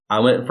I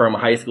went from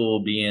high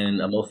school being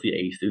a mostly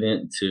A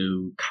student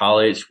to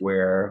college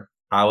where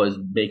I was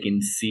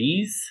making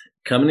C's.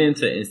 Coming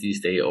into NC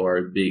State or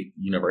a big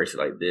university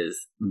like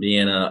this,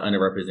 being an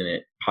underrepresented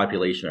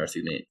population or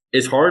student,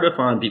 it's hard to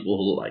find people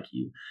who look like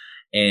you.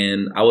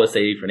 And I would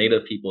say for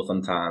Native people,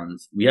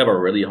 sometimes we have a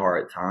really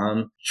hard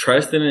time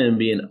trusting and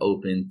being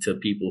open to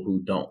people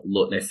who don't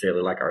look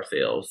necessarily like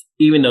ourselves,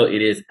 even though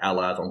it is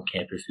allies on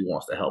campus who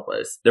wants to help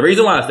us. The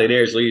reason why I say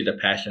there is really the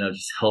passion of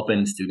just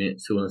helping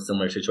students who are in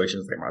similar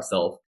situations like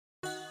myself.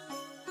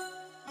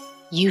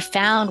 You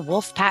found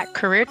Wolfpack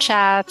Career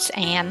Chats,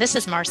 and this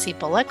is Marcy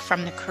Bullock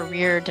from the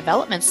Career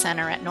Development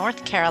Center at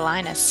North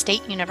Carolina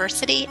State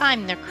University.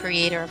 I'm the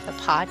creator of the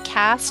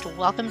podcast.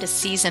 Welcome to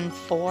Season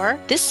 4.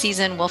 This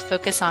season will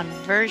focus on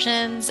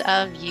versions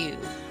of you,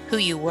 who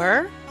you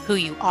were, who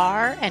you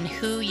are, and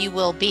who you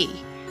will be.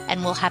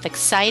 And we'll have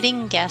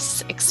exciting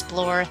guests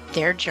explore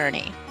their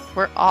journey.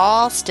 We're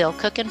all still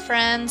cooking,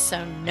 friends,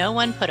 so no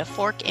one put a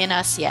fork in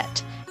us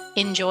yet.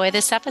 Enjoy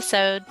this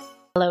episode.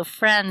 Hello,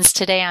 friends.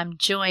 Today I'm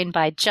joined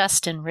by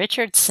Justin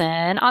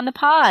Richardson on the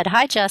pod.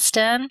 Hi,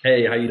 Justin.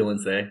 Hey, how you doing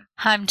today?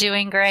 I'm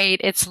doing great.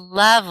 It's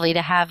lovely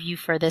to have you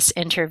for this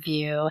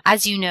interview.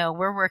 As you know,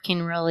 we're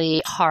working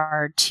really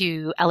hard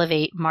to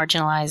elevate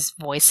marginalized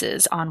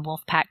voices on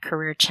Wolfpack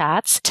Career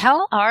Chats.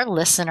 Tell our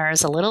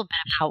listeners a little bit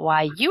about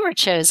why you were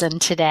chosen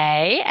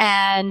today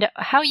and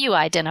how you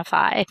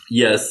identify.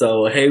 Yes.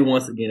 So, hey,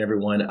 once again,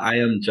 everyone, I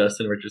am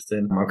Justin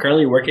Richardson. I'm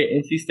currently working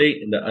at NC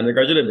State in the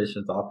undergraduate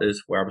admissions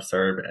office where I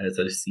serve as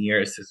a senior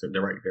assistant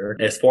director.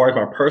 As far as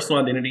my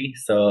personal identity,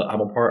 so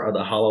I'm a part of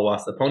the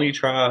Halawasa Pony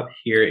tribe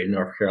here in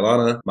North Carolina.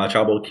 My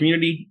tribal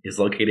community is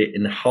located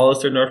in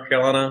Hollister, North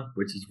Carolina,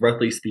 which is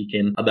roughly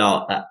speaking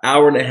about an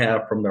hour and a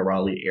half from the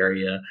Raleigh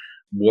area,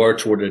 more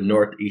toward the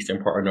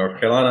northeastern part of North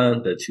Carolina,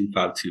 the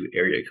 252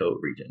 area code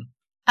region.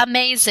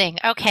 Amazing.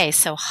 Okay,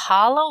 so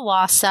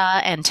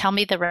Halawasa, and tell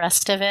me the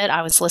rest of it.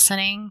 I was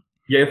listening.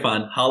 Yeah, you're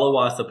fine.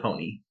 Halawasa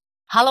Pony.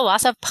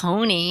 Halawasa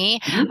Pony.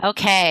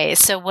 Okay,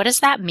 so what does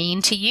that mean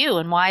to you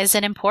and why is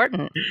it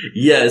important?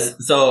 Yes,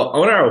 so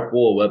on our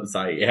full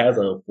website, it has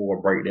a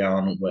full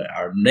breakdown of what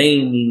our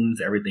name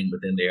means, everything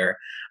within there.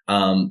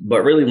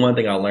 But really one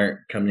thing I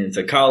learned coming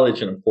into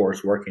college and of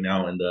course working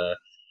out in the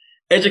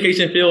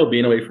education field,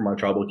 being away from my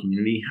tribal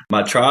community,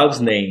 my tribe's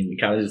name,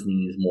 it kind of just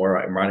means more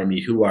like reminding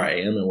me who I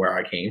am and where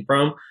I came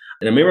from.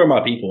 And a member of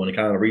my people and the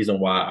kind of the reason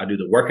why I do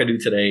the work I do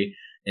today.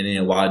 And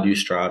then why I do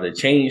strive to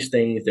change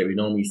things that we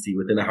normally see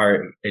within the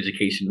higher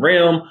education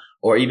realm,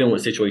 or even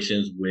with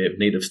situations with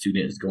Native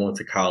students going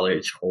to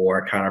college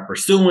or kind of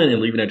pursuing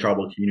and leaving their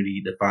tribal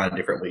community to find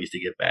different ways to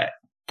give back.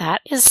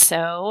 That is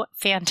so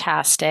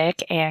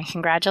fantastic. And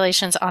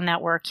congratulations on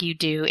that work you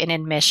do in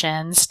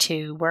admissions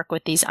to work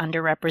with these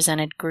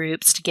underrepresented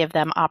groups to give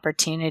them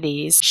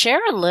opportunities. Share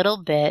a little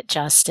bit,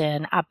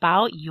 Justin,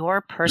 about your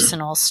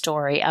personal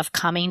story of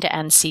coming to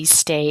NC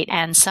State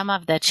and some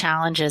of the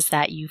challenges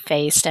that you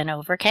faced and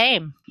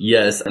overcame.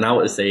 Yes. And I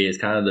would say it's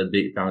kind of the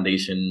big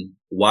foundation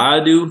why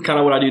I do kind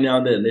of what I do now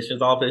in the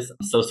admissions office.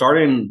 So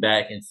starting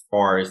back as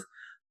far as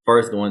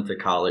first going to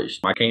college,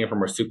 I came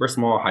from a super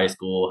small high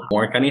school,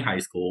 Warren County High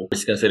School,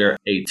 which is considered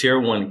a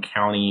tier 1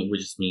 county,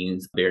 which just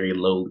means very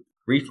low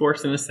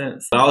resource in a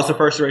sense. But I was a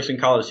first generation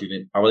college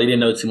student. I really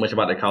didn't know too much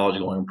about the college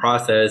going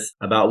process,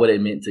 about what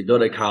it meant to go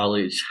to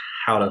college,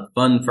 how to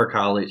fund for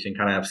college and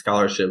kind of have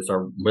scholarships,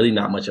 or really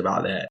not much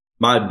about that.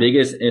 My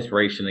biggest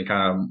inspiration and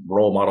kind of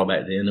role model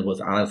back then was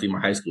honestly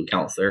my high school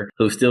counselor,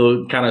 who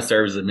still kind of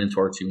serves as a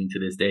mentor to me to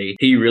this day.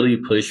 He really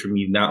pushed for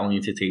me not only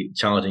to take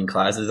challenging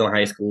classes in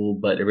high school,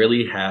 but to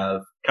really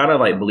have kind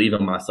of like believe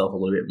in myself a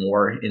little bit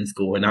more in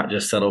school and not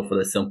just settle for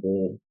the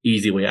simple,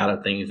 easy way out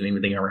of things and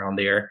everything around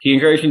there. He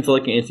encouraged me to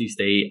look at NC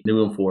State.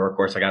 Moving forward, of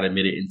course, I got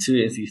admitted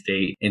into NC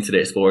State, into the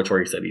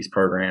exploratory studies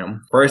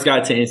program. First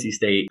got to NC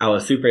State, I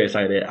was super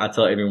excited. I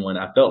tell everyone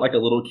I felt like a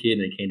little kid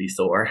in a candy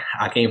store.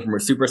 I came from a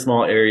super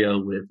small area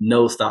with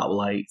no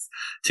stoplights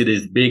to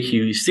this big,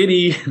 huge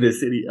city, the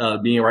city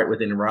being right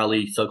within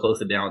Raleigh, so close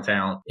to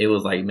downtown. It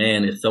was like,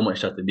 man, there's so much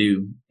stuff to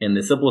do. And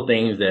the simple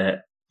things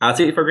that I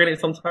take it for granted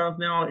sometimes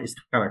now, it's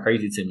kind of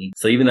crazy to me.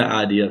 So even the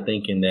idea of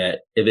thinking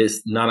that if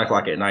it's 9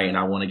 o'clock at night and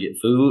I want to get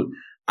food,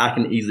 I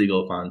can easily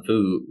go find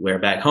food. Where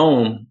back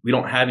home, we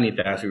don't have any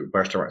fast food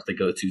restaurants to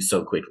go to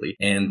so quickly.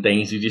 And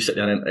things you just shut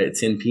down at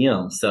 10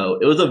 p.m. So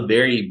it was a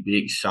very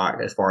big shock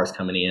as far as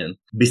coming in.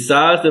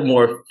 Besides the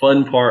more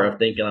fun part of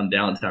thinking I'm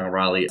downtown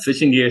Raleigh,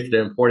 switching gears to the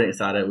important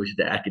side of it, which is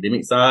the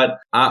academic side,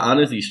 I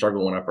honestly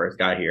struggled when I first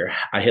got here.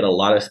 I hit a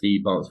lot of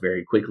speed bumps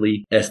very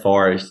quickly as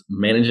far as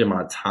managing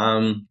my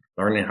time,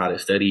 learning how to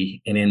study,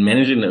 and then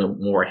managing a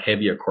more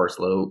heavier course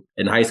load.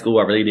 In high school,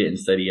 I really didn't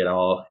study at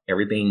all.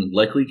 Everything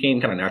luckily came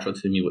kind of natural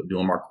to me with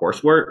doing my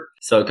coursework.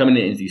 So coming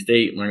to NC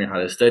State, learning how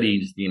to study,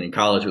 just being in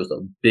college was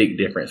a big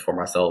difference for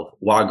myself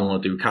while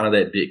going through kind of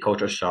that big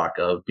culture shock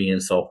of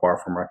being so far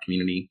from our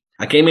community.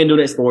 I came in doing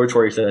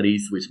exploratory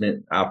studies, which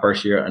meant our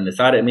first year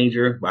undecided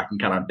major, where I can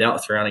kind of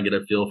bounce around and get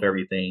a feel for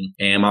everything.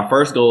 And my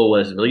first goal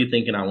was really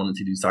thinking I wanted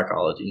to do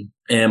psychology.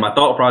 And my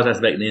thought process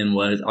back then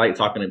was I like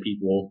talking to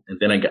people, and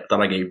then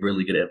thought I gave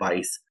really good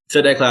advice.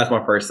 Took that class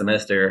my first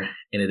semester,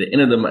 and at the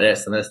end of that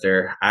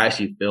semester, I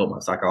actually failed my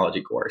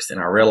psychology course. And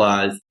I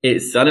realized it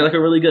sounded like a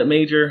really good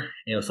major,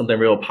 and it was something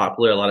real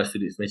popular. A lot of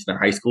students mentioned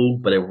in high school,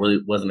 but it really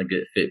wasn't a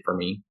good fit for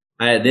me.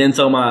 I had then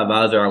told my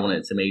advisor I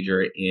wanted to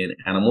major in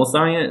animal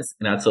science,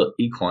 and I took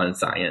equine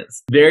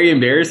science. Very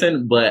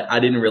embarrassing, but I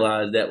didn't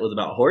realize that was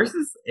about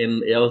horses,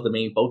 and that was the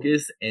main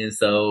focus. And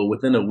so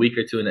within a week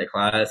or two in that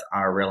class,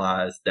 I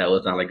realized that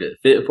was not a good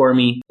fit for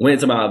me. Went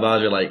to my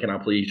advisor, like, can I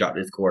please drop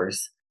this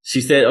course? She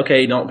said,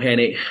 okay, don't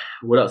panic.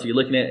 What else are you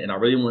looking at? And I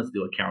really wanted to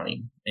do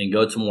accounting and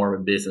go to more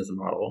of a business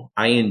model.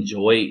 I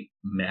enjoyed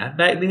math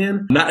back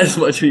then, not as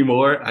much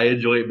anymore. I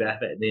enjoyed math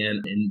back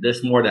then, and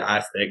just more the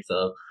aspects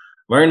of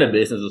learning the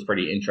business was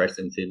pretty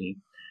interesting to me.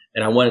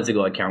 And I wanted to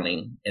go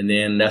accounting. And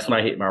then that's when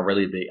I hit my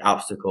really big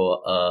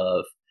obstacle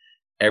of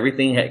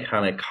everything had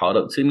kind of caught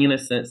up to me in a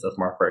sense of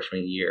my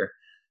freshman year.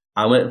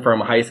 I went from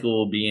high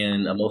school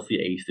being a mostly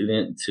A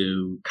student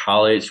to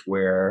college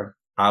where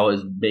I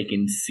was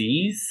making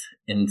C's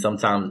and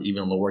sometimes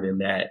even lower than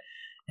that.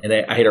 And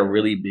I hit a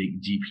really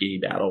big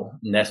GPA battle.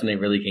 And that's when it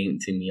really came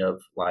to me of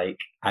like,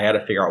 I got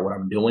to figure out what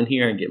I'm doing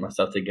here and get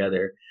myself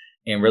together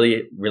and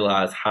really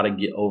realize how to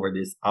get over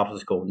this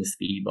obstacle and the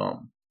speed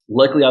bump.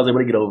 Luckily, I was able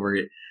to get over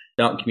it.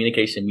 Found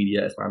communication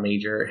media as my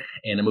major.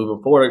 And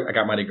moving forward, I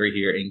got my degree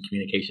here in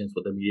communications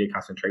with a media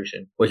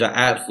concentration, which I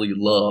absolutely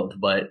loved.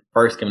 But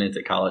first coming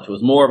into college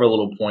was more of a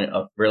little point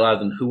of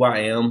realizing who I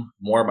am,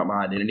 more about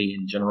my identity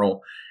in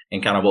general,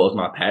 and kind of what was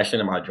my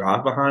passion and my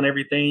drive behind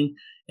everything,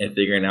 and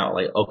figuring out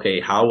like, okay,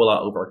 how will I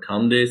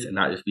overcome this and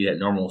not just be that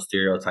normal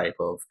stereotype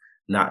of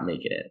not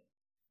making it.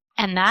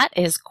 And that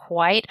is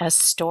quite a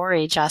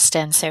story,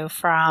 Justin. So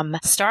from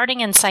starting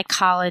in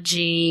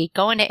psychology,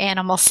 going to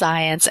animal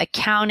science,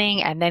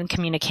 accounting, and then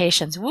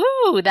communications.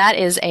 Woo, that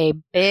is a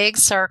big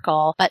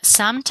circle. But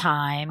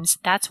sometimes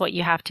that's what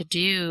you have to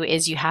do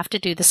is you have to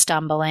do the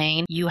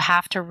stumbling. You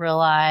have to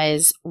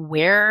realize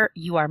where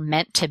you are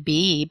meant to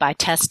be by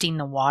testing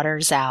the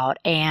waters out.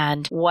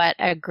 And what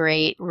a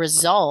great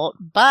result.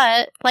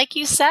 But like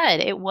you said,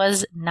 it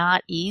was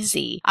not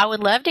easy. I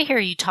would love to hear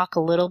you talk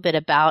a little bit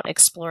about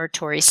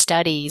exploratory studies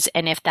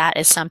and if that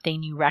is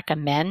something you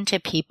recommend to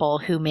people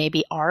who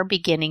maybe are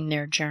beginning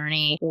their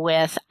journey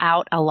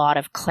without a lot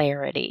of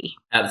clarity.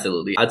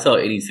 Absolutely. I tell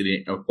any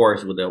student, of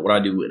course, with what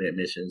I do with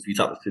admissions, we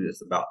talk to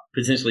students about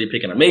potentially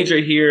picking a major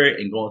here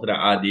and going through the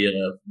idea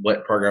of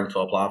what program to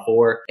apply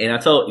for. And I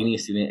tell any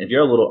student, if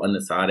you're a little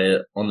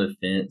undecided, on the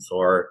fence,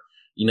 or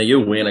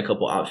you're weighing a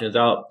couple options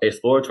out,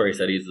 exploratory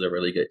studies is a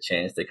really good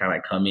chance to kind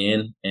of come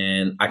in.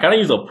 And I kind of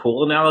use a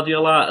pool analogy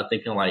a lot of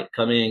thinking like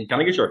come in,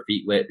 kind of get your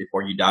feet wet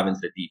before you dive into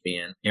the deep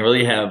end and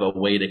really have a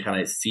way to kind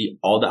of see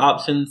all the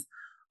options.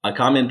 A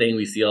common thing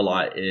we see a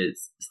lot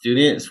is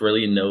students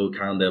really know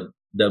kind of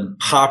the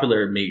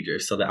popular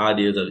majors. So the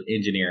ideas of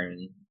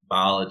engineering,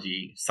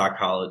 biology,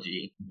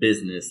 psychology,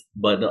 business,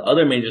 but the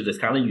other majors that's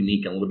kind of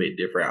unique and a little bit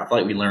different. I feel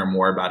like we learn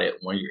more about it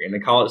when you're in a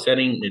college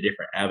setting, the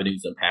different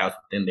avenues and paths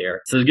within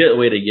there. So it's a good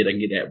way to get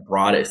that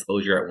broad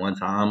exposure at one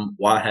time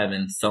while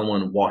having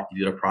someone walk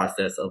you through the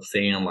process of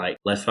saying like,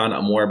 let's find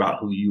out more about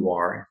who you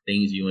are,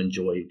 things you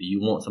enjoy. Do you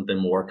want something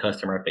more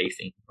customer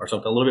facing or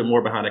something a little bit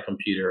more behind a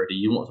computer? Or do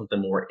you want something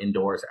more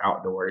indoors,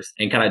 outdoors,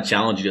 and kind of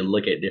challenge you to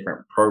look at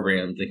different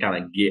programs and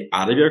kind of get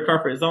out of your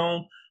comfort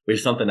zone, which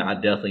is something that I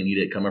definitely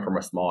needed coming from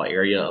a small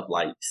area of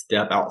like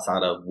step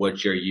outside of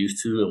what you're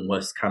used to and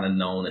what's kind of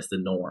known as the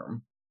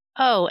norm.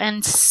 Oh,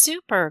 and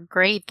super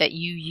great that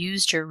you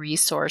used your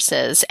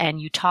resources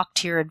and you talked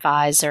to your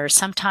advisor.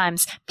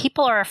 Sometimes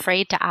people are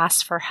afraid to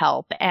ask for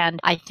help. And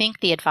I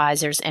think the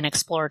advisors in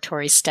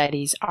exploratory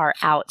studies are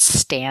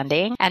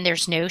outstanding. And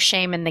there's no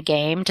shame in the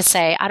game to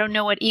say, I don't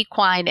know what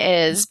equine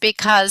is,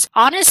 because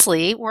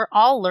honestly, we're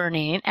all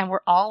learning and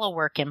we're all a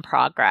work in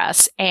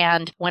progress.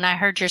 And when I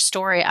heard your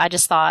story, I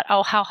just thought,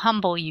 oh, how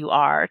humble you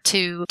are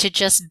to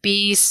just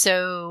be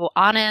so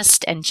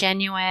honest and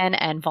genuine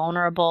and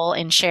vulnerable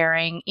in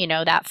sharing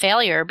that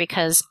failure,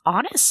 because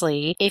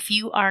honestly, if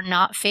you are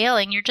not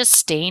failing, you're just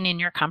staying in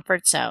your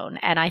comfort zone.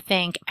 And I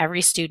think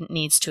every student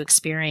needs to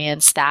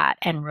experience that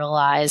and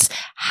realize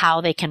how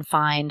they can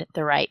find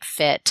the right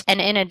fit. And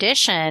in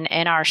addition,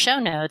 in our show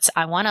notes,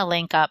 I want to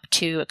link up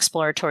to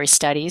exploratory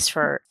studies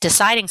for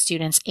deciding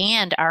students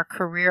and our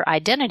career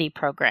identity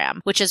program,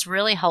 which is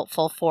really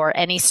helpful for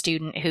any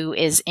student who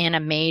is in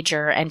a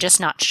major and just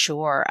not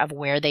sure of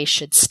where they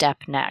should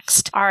step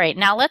next. All right,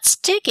 now let's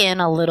dig in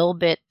a little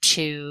bit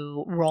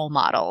to role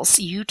models.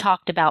 You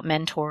talked about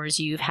mentors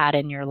you've had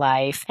in your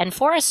life. And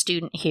for a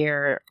student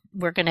here,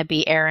 we're going to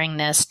be airing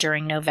this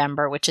during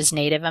November, which is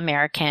Native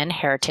American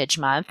Heritage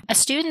Month. A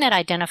student that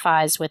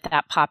identifies with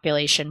that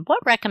population,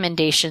 what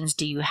recommendations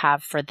do you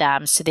have for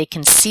them so they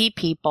can see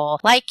people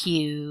like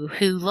you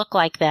who look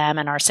like them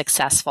and are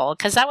successful?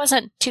 Because that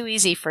wasn't too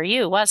easy for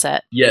you, was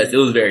it? Yes, it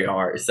was very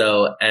hard.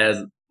 So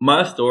as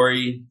My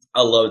story,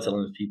 I love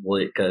telling people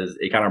it because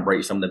it kind of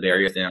breaks some of the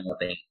barriers down. I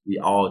think we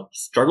all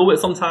struggle with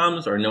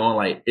sometimes, or knowing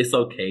like it's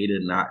okay to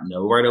not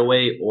know right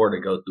away or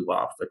to go through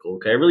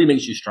obstacles. Okay, it really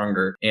makes you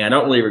stronger. And I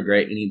don't really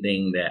regret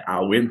anything that I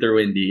went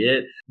through and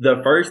did.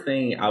 The first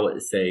thing I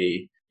would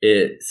say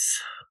is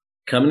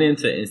coming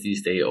into NC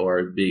State or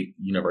a big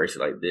university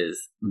like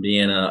this,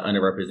 being an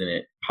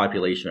underrepresented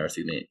population or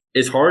student,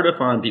 it's hard to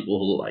find people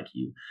who look like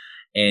you.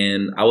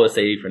 And I would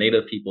say for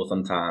Native people,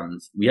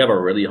 sometimes we have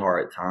a really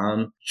hard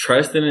time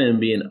trusting and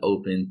being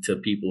open to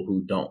people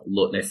who don't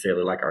look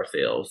necessarily like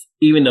ourselves,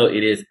 even though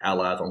it is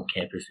allies on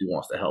campus who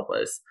wants to help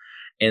us.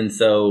 And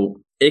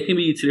so it can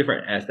be two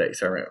different aspects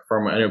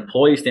from an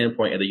employee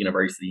standpoint at the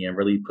university and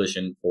really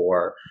pushing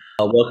for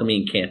a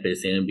welcoming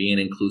campus and being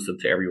inclusive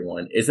to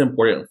everyone. It's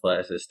important for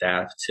us as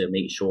staff to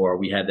make sure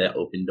we have that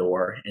open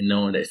door and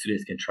knowing that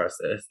students can trust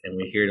us and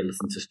we're here to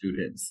listen to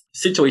students,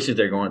 situations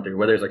they're going through,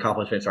 whether it's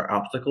accomplishments or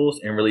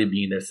obstacles, and really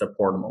being there to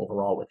support them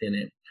overall within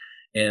it.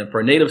 And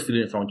for Native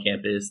students on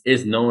campus,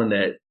 it's knowing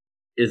that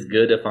it's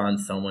good to find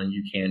someone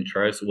you can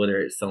trust,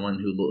 whether it's someone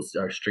who looks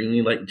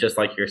extremely like just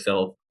like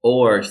yourself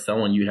or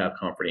someone you have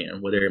comfort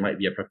in, whether it might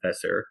be a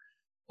professor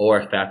or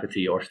a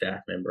faculty or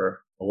staff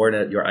member or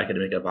your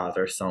academic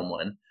advisor,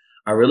 someone.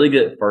 A really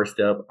good first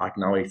step, I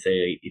can always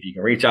say, if you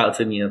can reach out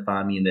to me and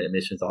find me in the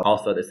admissions.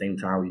 Also, at the same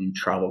time, we do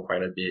travel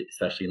quite a bit,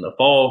 especially in the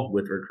fall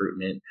with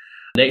recruitment.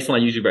 Next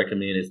one I usually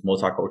recommend is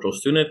Multicultural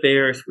Student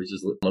Affairs, which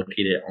is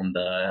located on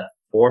the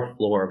fourth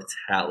floor of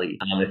Tally.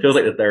 It feels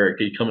like the third.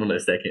 Could you come in a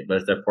second? But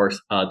it's the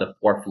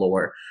fourth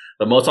floor.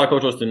 But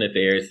Multicultural Student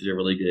Affairs is a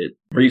really good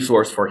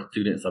resource for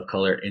students of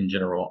color in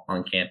general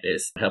on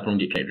campus, helping them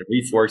get connected to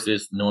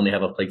resources, knowing they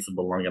have a place of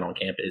belonging on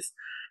campus.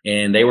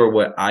 And they were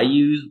what I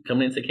used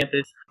coming into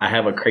campus. I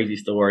have a crazy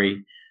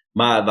story.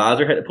 My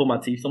advisor had to pull my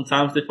teeth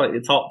sometimes to like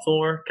to talk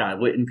to her. I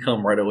wouldn't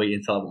come right away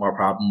and tell about my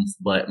problems.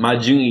 But my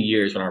junior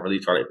year is when I really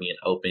started being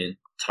open,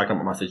 talking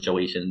about my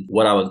situation,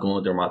 what I was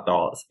going through, my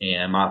thoughts.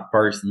 And my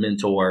first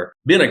mentor,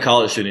 being a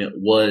college student,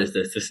 was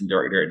the assistant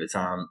director at the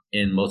time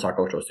in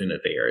Multicultural Student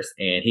Affairs.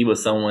 And he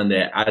was someone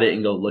that I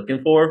didn't go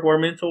looking for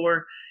a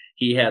mentor.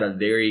 He had a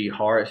very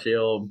hard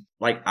shell,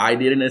 like I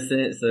did in a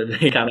sense, of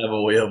kind of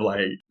a way of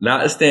like,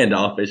 not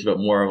standoffish, but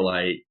more of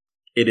like,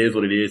 it is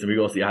what it is, and we're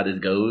going to see how this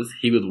goes.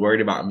 He was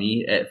worried about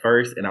me at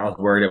first, and I was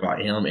worried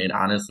about him. And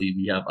honestly,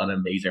 we have an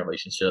amazing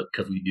relationship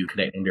because we do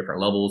connect in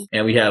different levels,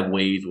 and we have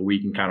ways where we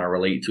can kind of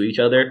relate to each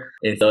other.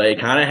 And so it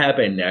kind of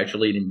happened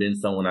naturally and been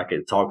someone I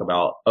could talk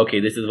about, okay,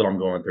 this is what I'm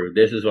going through.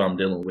 This is what I'm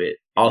dealing with.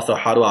 Also,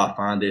 how do I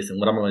find this and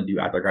what I'm going to do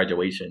after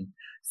graduation?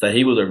 So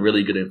he was a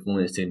really good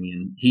influence to me.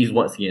 And he's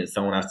once again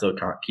someone I still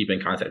keep in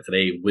contact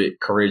today with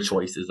career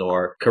choices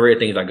or career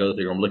things I go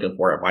through. I'm looking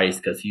for advice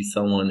because he's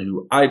someone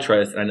who I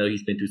trust. And I know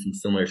he's been through some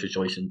similar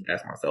situations as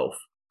myself.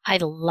 I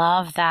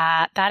love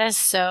that. That is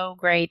so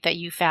great that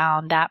you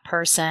found that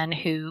person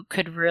who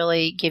could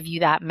really give you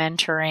that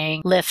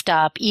mentoring lift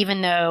up.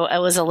 Even though it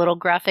was a little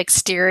gruff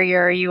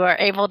exterior, you were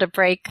able to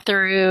break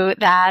through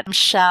that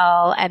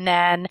shell. And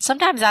then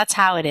sometimes that's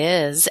how it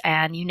is.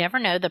 And you never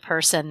know the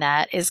person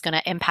that is going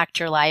to impact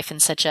your life in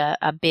such a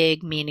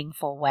big,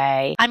 meaningful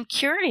way. I'm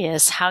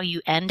curious how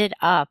you ended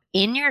up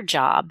in your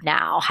job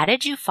now. How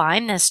did you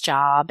find this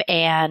job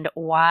and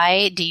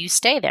why do you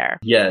stay there?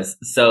 Yes.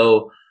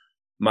 So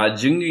my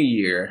junior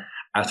year,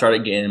 I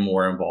started getting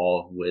more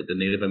involved with the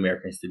Native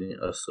American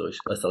Student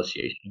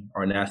Association,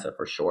 or NASA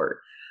for short.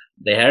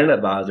 They had an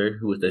advisor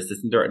who was the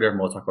assistant director of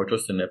Multicultural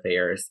Student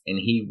Affairs, and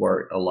he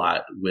worked a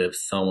lot with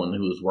someone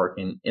who was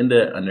working in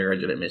the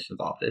undergraduate admissions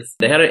office.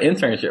 They had an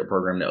internship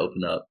program to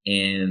open up,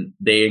 and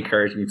they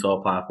encouraged me to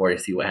apply for it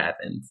to see what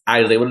happens.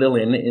 I was able to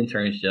land the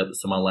internship,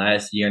 so my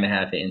last year and a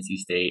half at NC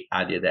State,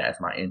 I did that as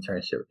my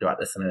internship throughout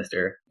the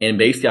semester. And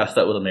basically, I've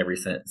stuck with them ever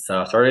since.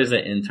 So I started as an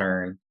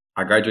intern.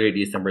 I graduated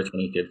December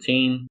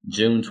 2015.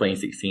 June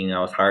 2016,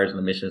 I was hired as an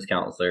admissions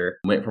counselor,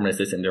 went from an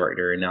assistant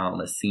director, and now I'm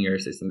a senior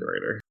assistant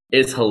director.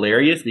 It's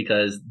hilarious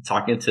because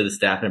talking to the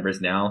staff members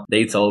now,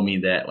 they told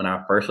me that when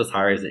I first was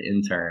hired as an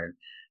intern,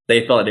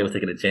 they felt like they were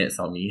taking a chance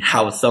on me.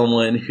 I was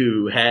someone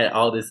who had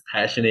all this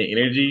passionate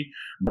energy,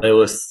 but it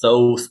was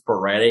so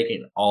sporadic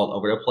and all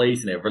over the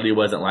place, and it really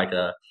wasn't like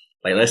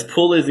let's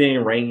pull this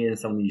in, rein in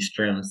some of these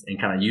strengths,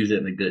 and kind of use it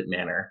in a good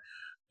manner.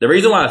 The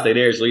reason why I stay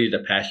there is really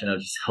the passion of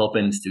just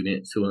helping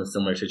students who are in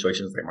similar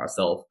situations like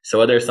myself. So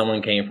whether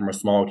someone came from a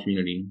small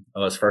community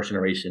or was first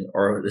generation,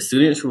 or the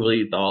students who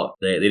really thought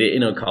that they didn't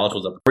know college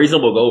was a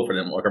reasonable goal for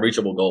them, like a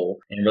reachable goal,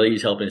 and really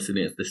just helping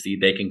students to see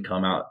they can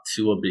come out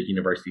to a big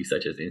university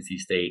such as NC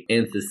State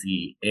and to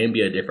see and be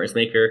a difference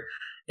maker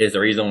is the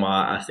reason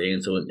why I stay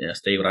into it and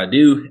stay what I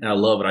do. And I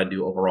love what I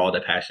do overall,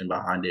 the passion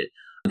behind it.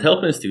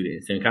 Helping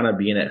students and kind of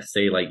being that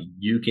say like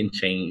you can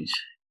change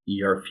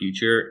your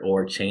future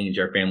or change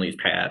your family's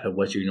path of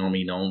what you're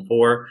normally known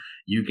for.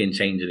 You can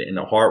change it. And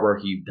the hard work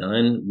you've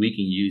done, we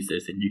can use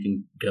this and you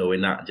can go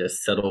and not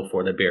just settle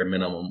for the bare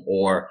minimum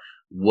or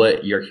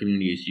what your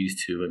community is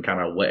used to and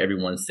kind of what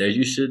everyone says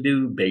you should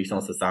do based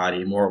on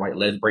society. More like,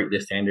 let's break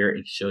this standard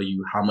and show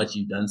you how much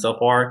you've done so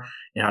far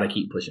and how to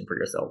keep pushing for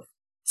yourself.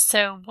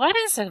 So what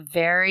is a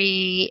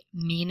very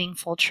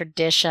meaningful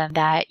tradition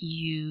that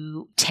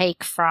you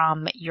take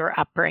from your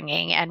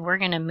upbringing? And we're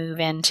going to move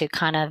into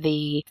kind of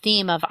the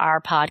theme of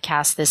our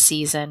podcast this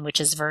season,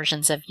 which is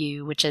versions of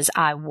you, which is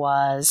I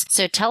was.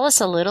 So tell us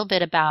a little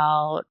bit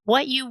about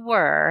what you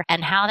were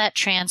and how that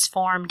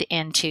transformed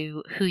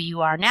into who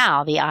you are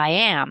now, the I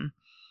am.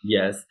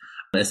 Yes.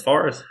 As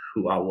far as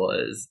who I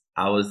was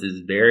this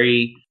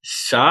very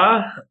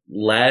shy,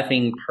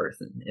 laughing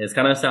person. It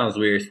kind of sounds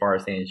weird as far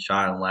as saying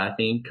shy and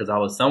laughing, because I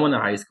was someone in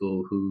high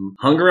school who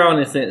hung around,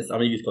 in a sense, I'm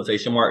going to use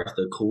quotation marks,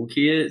 the cool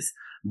kids,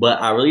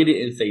 but I really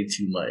didn't say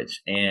too much.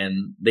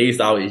 And they used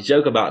to always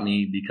joke about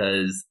me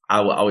because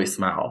I would always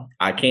smile.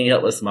 I can't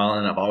help but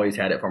smiling. I've always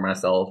had it for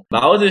myself.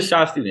 But I was a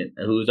shy student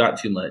who was not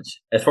too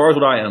much. As far as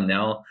what I am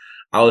now,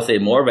 I would say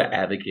more of an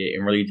advocate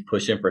and really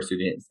pushing for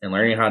students and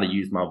learning how to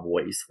use my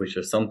voice, which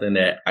is something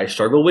that I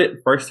struggled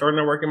with first starting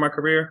to work in my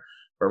career,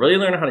 but really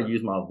learning how to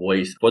use my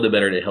voice for the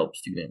better to help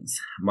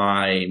students.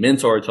 My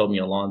mentor told me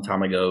a long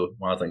time ago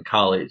when I was in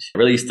college,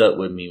 really stuck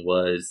with me,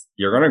 was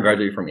you're going to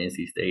graduate from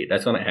NC State.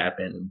 That's going to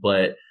happen.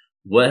 But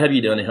what have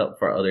you done to help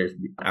for others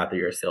after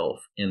yourself?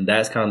 And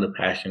that's kind of the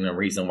passion and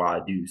reason why I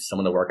do some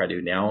of the work I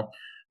do now,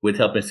 with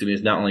helping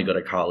students not only go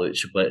to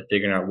college, but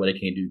figuring out what they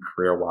can do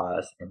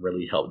career-wise and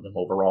really help them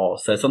overall.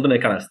 So it's something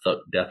that kind of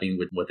stuck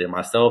definitely within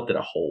myself that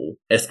a whole.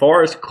 As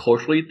far as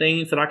culturally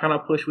things that I kind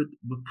of push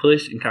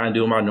and kind of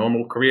do in my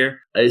normal career,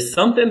 it's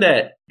something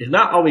that is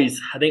not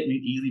always, I think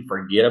we easily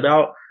forget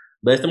about,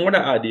 but it's more the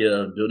idea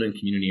of building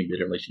community and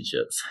building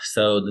relationships.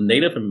 So the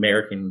Native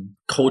American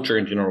culture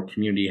in general,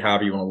 community,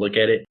 however you want to look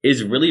at it,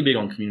 is really big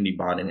on community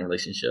bonding and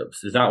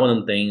relationships. It's not one of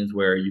them things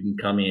where you can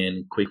come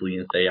in quickly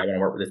and say, I want to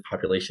work with this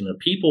population of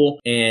people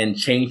and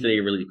change the day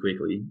really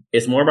quickly.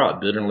 It's more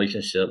about building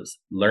relationships,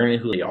 learning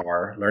who they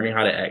are, learning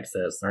how to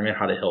access, learning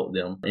how to help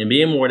them, and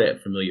being more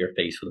that familiar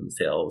face for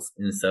themselves.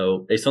 And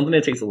so it's something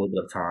that takes a little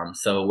bit of time.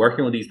 So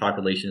working with these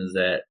populations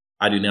that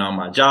I do now in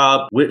my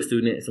job with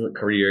students and with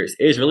careers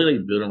is really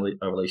like building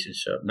a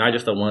relationship, not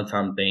just a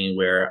one-time thing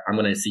where I'm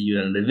going to see you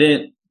at an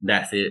event,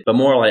 that's it, but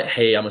more like,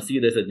 hey, I'm going to see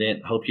you at this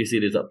event, hope you see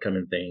this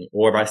upcoming thing.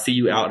 Or if I see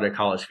you out at a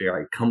college fair,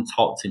 like come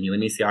talk to me,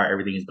 let me see how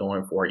everything is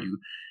going for you.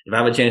 If I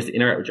have a chance to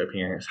interact with your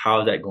parents,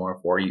 how is that going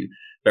for you?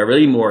 But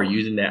really more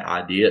using that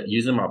idea,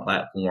 using my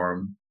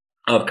platform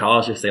of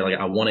college to say, like,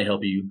 I want to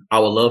help you. I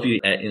would love you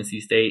at NC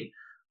State.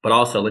 But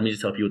also, let me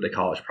just help you with the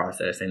college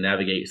process and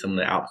navigate some of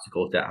the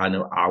obstacles that I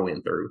know I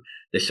went through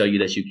to show you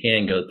that you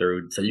can go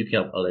through so you can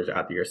help others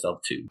after yourself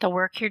too. The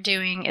work you're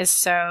doing is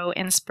so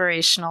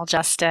inspirational,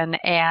 Justin,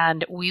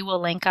 and we will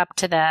link up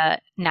to the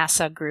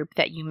NASA group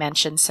that you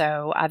mentioned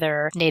so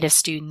other Native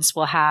students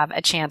will have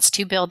a chance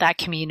to build that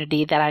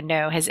community that I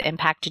know has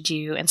impacted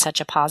you in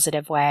such a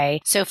positive way.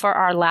 So for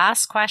our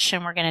last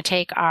question, we're going to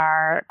take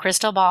our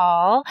crystal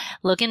ball,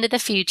 look into the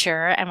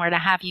future, and we're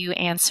going to have you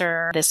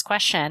answer this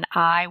question.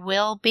 I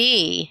will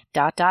be ...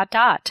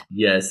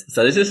 Yes.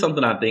 So this is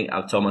something I think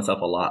I've told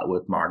myself a lot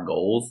with my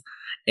goals.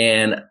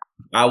 And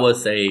I would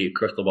say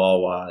crystal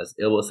ball wise,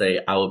 it will say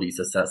I will be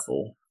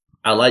successful.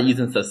 I like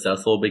using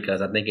successful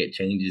because I think it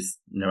changes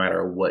no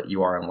matter what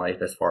you are in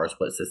life as far as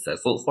what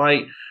success looks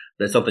like.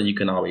 That's something you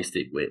can always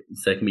stick with.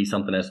 So it can be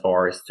something as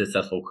far as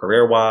successful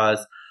career wise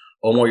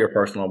or more your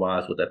personal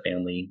wise with a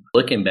family.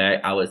 Looking back,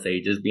 I would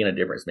say just being a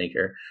difference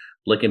maker.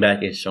 Looking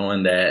back and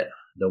showing that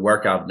the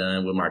work I've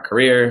done with my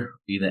career,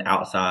 even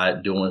outside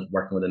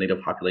working with a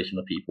Native population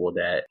of people,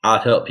 that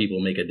I've helped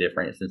people make a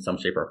difference in some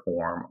shape or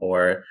form,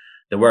 or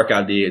the work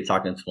I did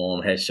talking to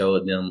them has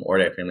showed them or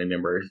their family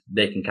members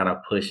they can kind of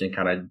push and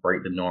kind of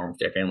break the norms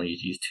their family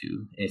is used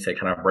to, and so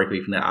kind of break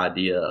away from that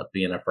idea of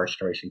being a first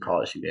generation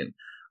college student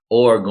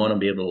or going to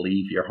be able to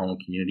leave your home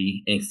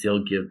community and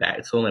still give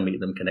back to them and make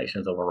them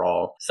connections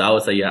overall. So I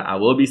would say, yeah, I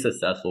will be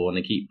successful and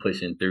to keep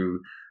pushing through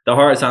the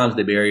hard times,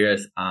 the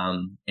barriers,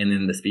 and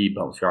then the speed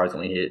bumps you're always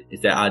going to hit.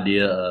 It's that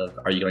idea of,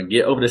 are you going to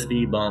get over the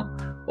speed bump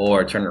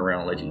or turn it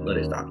around and let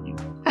it stop you?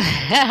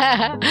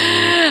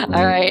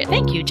 All right.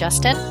 Thank you,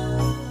 Justin.